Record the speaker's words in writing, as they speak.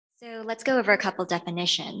So let's go over a couple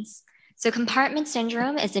definitions. So compartment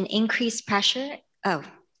syndrome is an increased pressure.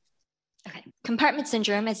 Compartment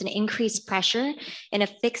syndrome is an increased pressure in a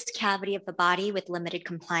fixed cavity of the body with limited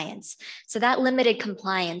compliance. So that limited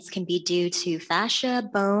compliance can be due to fascia,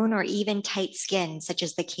 bone, or even tight skin, such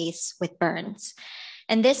as the case with burns.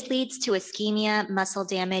 And this leads to ischemia, muscle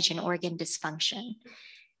damage, and organ dysfunction.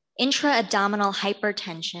 Intra-abdominal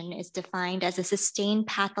hypertension is defined as a sustained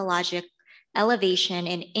pathologic elevation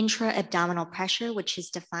in intra-abdominal pressure, which is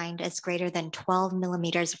defined as greater than 12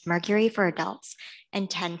 millimeters of mercury for adults and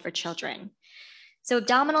 10 for children. So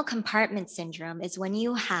abdominal compartment syndrome is when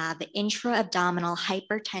you have intra-abdominal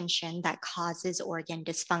hypertension that causes organ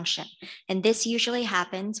dysfunction. And this usually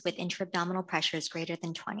happens with intra-abdominal pressures greater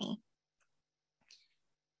than 20.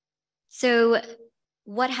 So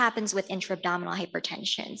what happens with intra-abdominal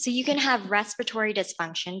hypertension? So you can have respiratory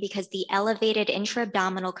dysfunction because the elevated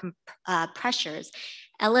intra-abdominal pressures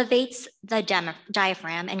elevates the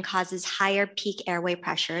diaphragm and causes higher peak airway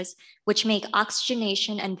pressures, which make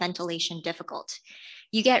oxygenation and ventilation difficult.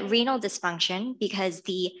 You get renal dysfunction because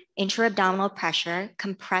the intra-abdominal pressure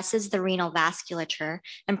compresses the renal vasculature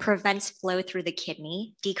and prevents flow through the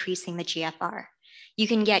kidney, decreasing the GFR. You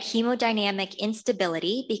can get hemodynamic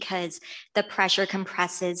instability because the pressure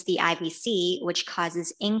compresses the IVC, which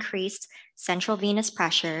causes increased central venous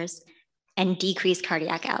pressures and decreased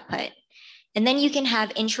cardiac output. And then you can have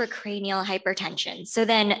intracranial hypertension. So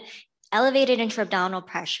then elevated intra-abdominal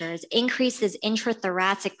pressures increases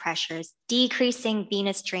intrathoracic pressures, decreasing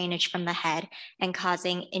venous drainage from the head and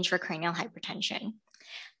causing intracranial hypertension.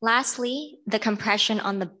 Lastly, the compression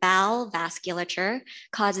on the bowel vasculature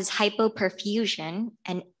causes hypoperfusion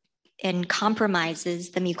and compromises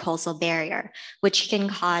the mucosal barrier, which can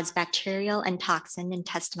cause bacterial and toxin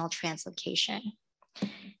intestinal translocation.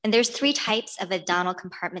 And there's 3 types of abdominal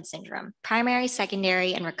compartment syndrome: primary,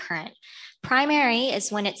 secondary, and recurrent. Primary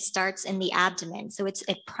is when it starts in the abdomen. So it's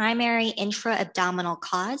a primary intra-abdominal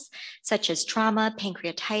cause, such as trauma,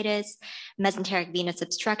 pancreatitis, mesenteric venous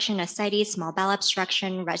obstruction, ascites, small bowel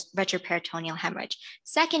obstruction, retroperitoneal hemorrhage.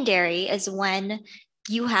 Secondary is when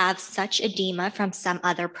you have such edema from some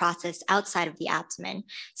other process outside of the abdomen,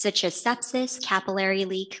 such as sepsis, capillary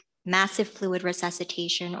leak, massive fluid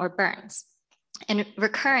resuscitation, or burns. And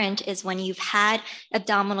recurrent is when you've had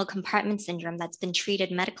abdominal compartment syndrome that's been treated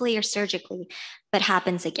medically or surgically, but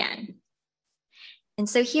happens again. And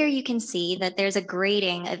so here you can see that there's a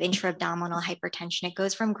grading of intra-abdominal hypertension. It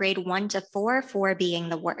goes from grade 1 to 4, 4 being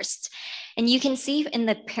the worst. And you can see in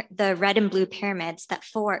the red and blue pyramids that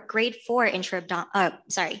grade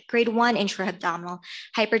 1 intra-abdominal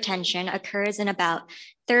hypertension occurs in about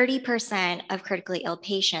 30% of critically ill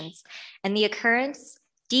patients. And the occurrence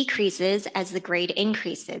decreases as the grade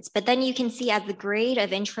increases. But then you can see as the grade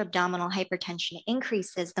of intra-abdominal hypertension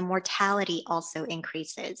increases, the mortality also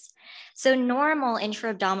increases. So normal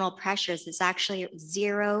intra-abdominal pressures is actually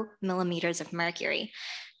 0 millimeters of mercury.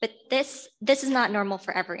 But this is not normal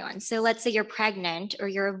for everyone. So let's say you're pregnant or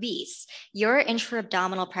you're obese. Your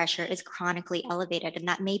intra-abdominal pressure is chronically elevated, and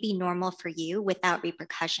that may be normal for you without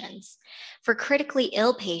repercussions. For critically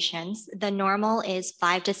ill patients, the normal is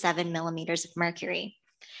 5 to 7 millimeters of mercury.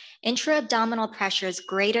 Intra-abdominal pressures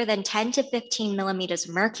greater than 10 to 15 millimeters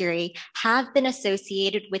of mercury have been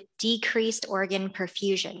associated with decreased organ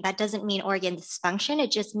perfusion. That doesn't mean organ dysfunction,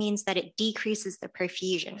 it just means that it decreases the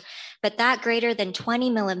perfusion. But that greater than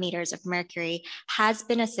 20 millimeters of mercury has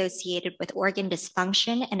been associated with organ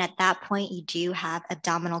dysfunction, and at that point you do have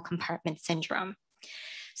abdominal compartment syndrome.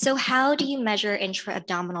 So how do you measure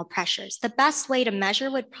intra-abdominal pressures? The best way to measure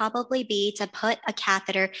would probably be to put a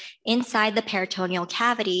catheter inside the peritoneal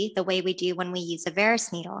cavity, the way we do when we use a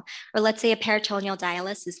Verus needle, or let's say a peritoneal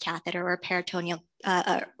dialysis catheter or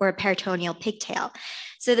a peritoneal pigtail.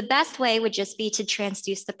 So the best way would just be to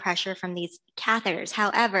transduce the pressure from these catheters.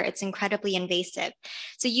 However, it's incredibly invasive.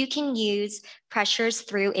 So you can use pressures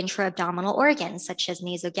through intra-abdominal organs, such as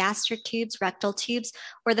nasogastric tubes, rectal tubes,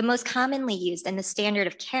 or the most commonly used and the standard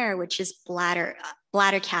of care, which is bladder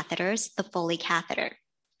catheters, the Foley catheter.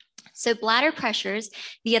 So bladder pressures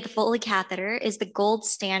via the Foley catheter is the gold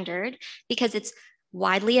standard because it's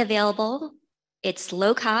widely available, it's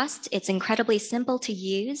low cost, it's incredibly simple to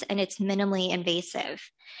use, and it's minimally invasive.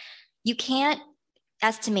 You can't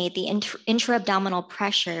estimate the intra-abdominal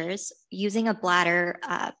pressures using a bladder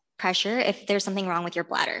pressure if there's something wrong with your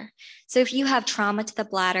bladder. So if you have trauma to the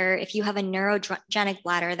bladder, if you have a neurogenic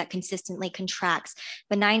bladder that consistently contracts,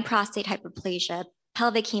 benign prostate hyperplasia,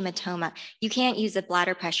 pelvic hematoma, you can't use a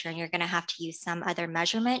bladder pressure, and you're going to have to use some other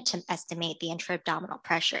measurement to estimate the intra-abdominal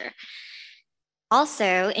pressure.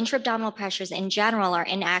 Also, intra-abdominal pressures in general are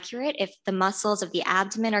inaccurate if the muscles of the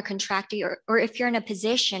abdomen are contracting, or if you're in a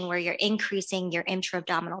position where you're increasing your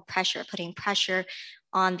intra-abdominal pressure, putting pressure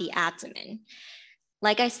on the abdomen.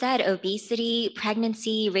 Like I said, obesity,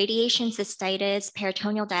 pregnancy, radiation cystitis,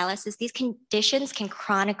 peritoneal dialysis, these conditions can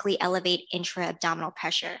chronically elevate intra-abdominal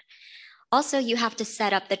pressure. Also, you have to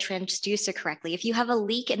set up the transducer correctly. If you have a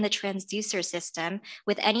leak in the transducer system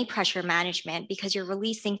with any pressure management, because you're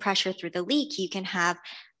releasing pressure through the leak, you can have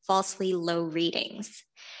falsely low readings.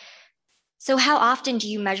 So how often do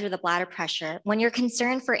you measure the bladder pressure? When you're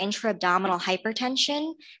concerned for intra-abdominal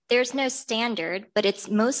hypertension, there's no standard, but it's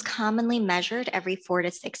most commonly measured every 4 to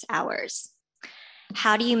 6 hours.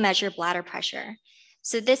 How do you measure bladder pressure?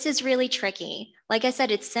 So this is really tricky. Like I said,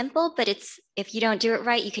 it's simple, but if you don't do it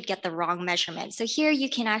right, you could get the wrong measurement. So here you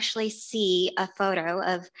can actually see a photo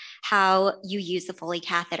of how you use the Foley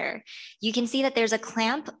catheter. You can see that there's a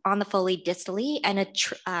clamp on the Foley distally and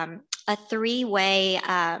a three-way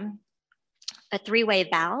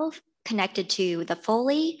valve connected to the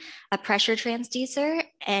Foley, a pressure transducer,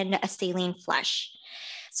 and a saline flush.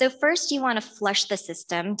 So first you want to flush the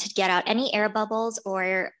system to get out any air bubbles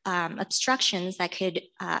or obstructions that could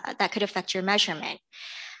affect your measurement.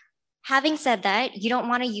 Having said that, you don't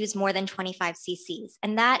want to use more than 25 cc's,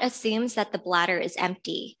 and that assumes that the bladder is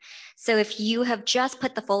empty. So if you have just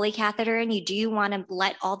put the Foley catheter in, you do want to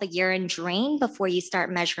let all the urine drain before you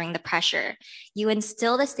start measuring the pressure. You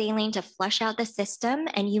instill the saline to flush out the system,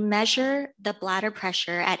 and you measure the bladder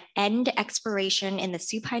pressure at end expiration in the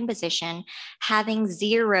supine position, having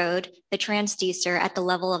zeroed the transducer at the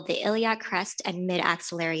level of the iliac crest and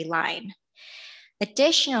mid-axillary line.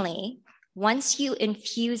 Additionally, once you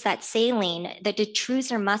infuse that saline, the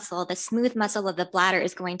detrusor muscle, the smooth muscle of the bladder,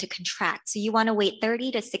 is going to contract. So you want to wait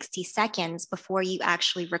 30 to 60 seconds before you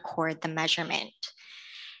actually record the measurement.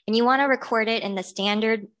 And you want to record it in the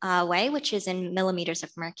standard way, which is in millimeters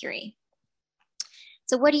of mercury.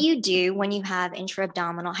 So what do you do when you have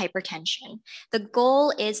intra-abdominal hypertension? The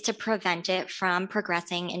goal is to prevent it from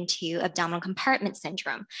progressing into abdominal compartment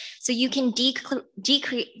syndrome. So you can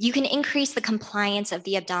increase the compliance of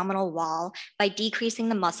the abdominal wall by decreasing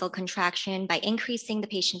the muscle contraction, by increasing the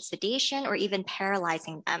patient's sedation, or even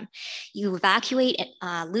paralyzing them. You evacuate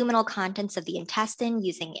luminal contents of the intestine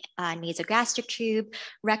using a nasogastric tube,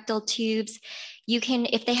 rectal tubes. You can,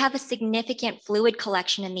 if they have a significant fluid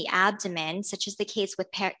collection in the abdomen, such as the case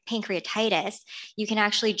with pancreatitis, you can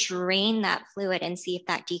actually drain that fluid and see if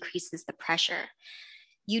that decreases the pressure.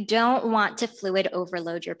 You don't want to fluid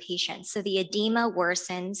overload your patient. So the edema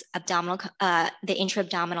worsens the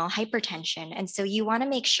intra-abdominal hypertension. And so you want to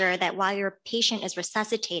make sure that while your patient is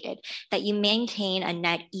resuscitated, that you maintain a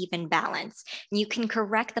net even balance. And you can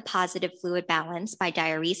correct the positive fluid balance by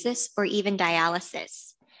diuresis or even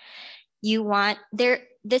dialysis.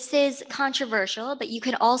 This is controversial, but you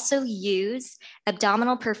can also use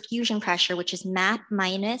abdominal perfusion pressure, which is MAP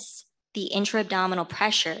minus the intra-abdominal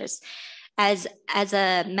pressures, as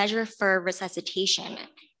a measure for resuscitation.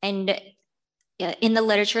 And in the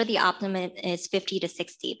literature, the optimum is 50 to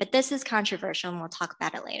 60, but this is controversial and we'll talk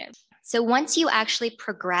about it later. So once you actually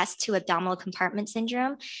progress to abdominal compartment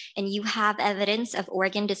syndrome and you have evidence of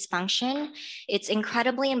organ dysfunction, it's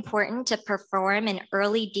incredibly important to perform an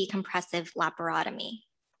early decompressive laparotomy.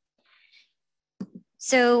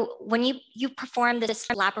 So when you perform this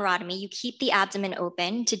laparotomy, you keep the abdomen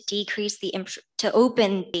open to decrease to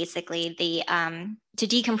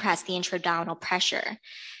decompress the intra-abdominal pressure.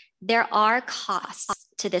 There are costs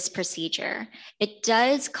to this procedure. It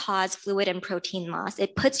does cause fluid and protein loss.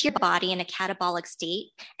 It puts your body in a catabolic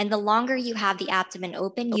state. And the longer you have the abdomen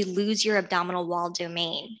open, you lose your abdominal wall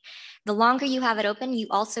domain. The longer you have it open, you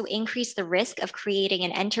also increase the risk of creating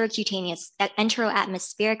an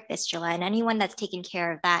enteroatmospheric fistula. And anyone that's taken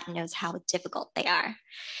care of that knows how difficult they are.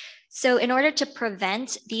 So in order to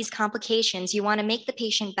prevent these complications, you want to make the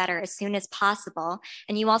patient better as soon as possible.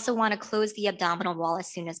 And you also want to close the abdominal wall as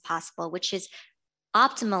soon as possible, which is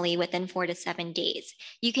optimally within 4 to 7 days.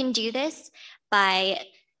 You can do this by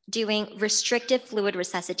doing restrictive fluid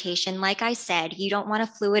resuscitation. Like I said, you don't want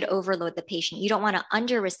to fluid overload the patient. You don't want to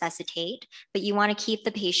under-resuscitate, but you want to keep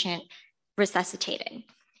the patient resuscitated.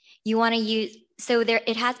 You want to use, so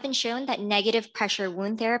it has been shown that negative pressure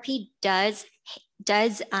wound therapy does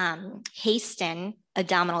hasten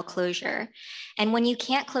abdominal closure. And when you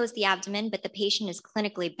can't close the abdomen, but the patient is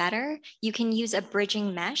clinically better, you can use a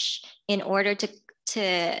bridging mesh in order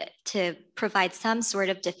to provide some sort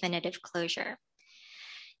of definitive closure.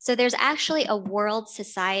 So there's actually a World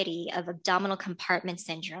Society of Abdominal Compartment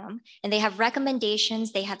Syndrome, and they have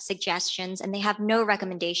recommendations, they have suggestions, and they have no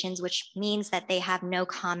recommendations, which means that they have no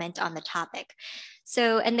comment on the topic.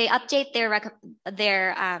 So, and they update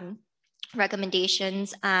their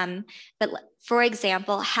recommendations. But for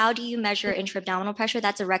example, how do you measure intra-abdominal pressure?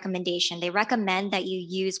 That's a recommendation. They recommend that you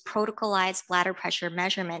use protocolized bladder pressure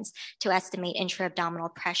measurements to estimate intra-abdominal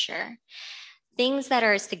pressure. Things that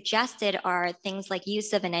are suggested are things like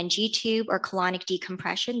use of an NG tube or colonic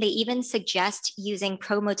decompression. They even suggest using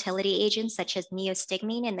promotility agents such as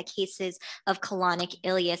neostigmine in the cases of colonic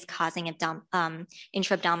ileus causing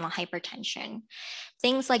intra-abdominal hypertension.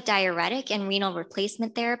 Things like diuretic and renal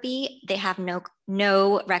replacement therapy, they have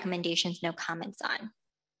no recommendations, no comments on.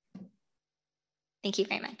 Thank you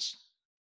very much.